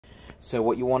So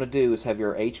what you want to do is have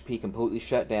your HP completely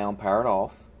shut down, power it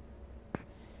off.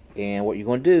 And what you're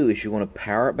going to do is you're going to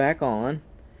power it back on.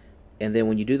 And then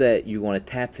when you do that, you're going to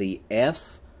tap the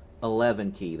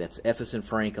F11 key. That's F as in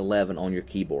Frank 11 on your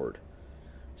keyboard.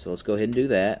 So let's go ahead and do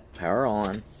that. Power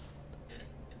on.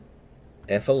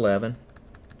 F11.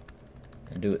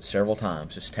 And do it several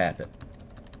times. Just tap it.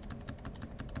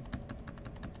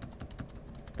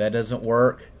 If that doesn't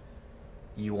work,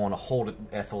 you want to hold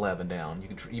it F11 down.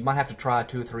 You might have to try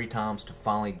 2 or 3 times to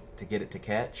finally get it to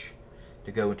catch,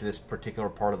 to go into this particular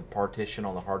part of the partition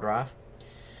on the hard drive.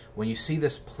 When you see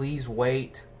this please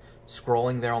wait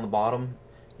scrolling there on the bottom,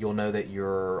 you'll know that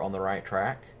you're on the right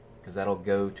track, because that'll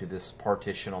go to this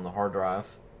partition on the hard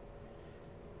drive.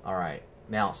 Alright,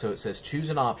 now so it says choose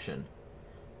an option,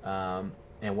 and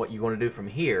what you want to do from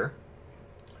here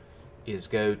is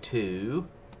go to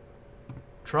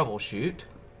troubleshoot.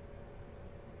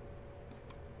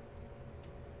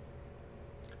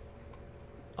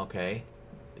 Okay,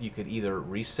 you could either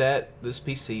reset this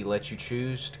PC, let you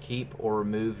choose to keep or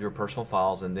remove your personal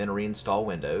files, and then reinstall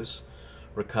Windows,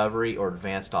 recovery, or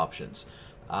advanced options.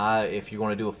 If you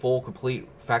want to do a full, complete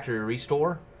factory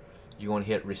restore, you want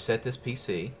to hit reset this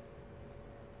PC.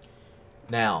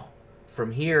 Now,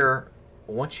 from here,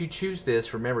 once you choose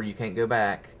this, remember you can't go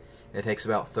back. It takes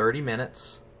about 30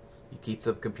 minutes. You keep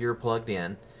the computer plugged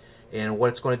in. And what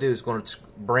it's going to do is going to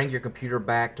bring your computer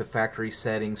back to factory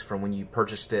settings from when you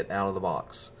purchased it out of the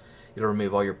box. It'll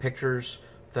remove all your pictures,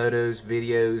 photos,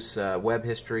 videos, web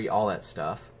history, all that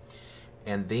stuff.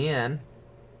 And then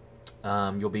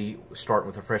you'll be starting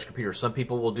with a fresh computer. Some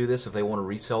people will do this if they want to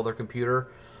resell their computer,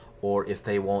 or if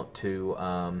they want to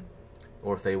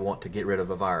get rid of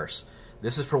a virus.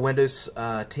 This is for Windows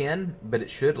 10, but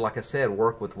it should, like I said,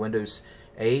 work with Windows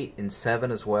 8 and 7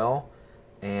 as well,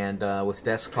 and with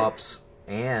desktops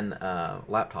and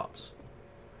laptops.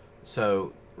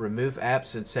 So remove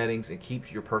apps and settings and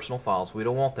keep your personal files. We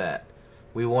don't want that.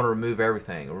 We want to remove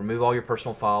everything. Remove all your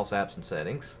personal files, apps, and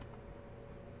settings.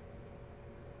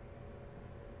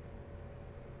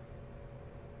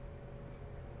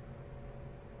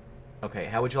 Okay,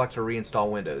 how would you like to reinstall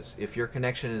Windows? If your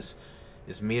connection is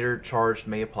meter charged,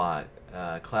 may apply.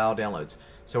 Cloud downloads.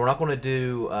 So we're not going to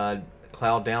do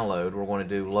cloud download. We're going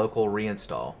to do local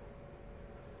reinstall.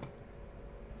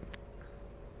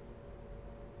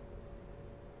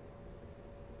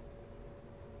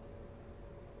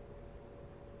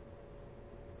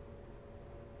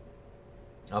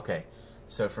 Okay,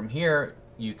 so from here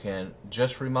you can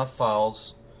just remove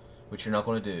files, which you're not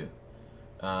going to do.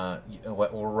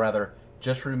 Or rather,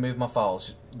 just remove my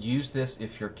files. Use this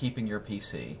if you're keeping your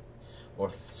PC.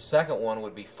 Or second one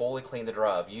would be fully clean the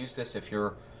drive. Use this if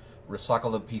you're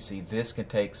recycle the PC. This can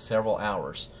take several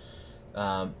hours.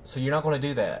 So you're not going to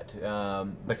do that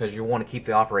because you want to keep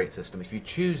the operating system. If you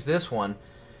choose this one,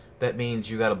 that means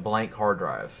you got a blank hard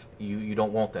drive. You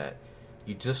don't want that.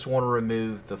 You just want to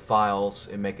remove the files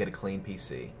and make it a clean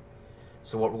PC.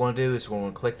 So what we're going to do is we're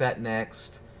going to click that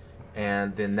next,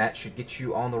 and then that should get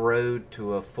you on the road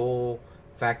to a full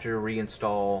factory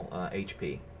reinstall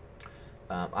HP.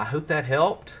 I hope that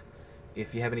helped.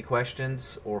 If you have any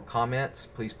questions or comments,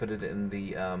 please put it in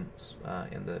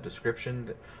the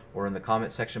description or in the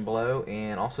comment section below,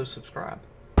 and also subscribe.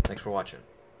 Thanks for watching.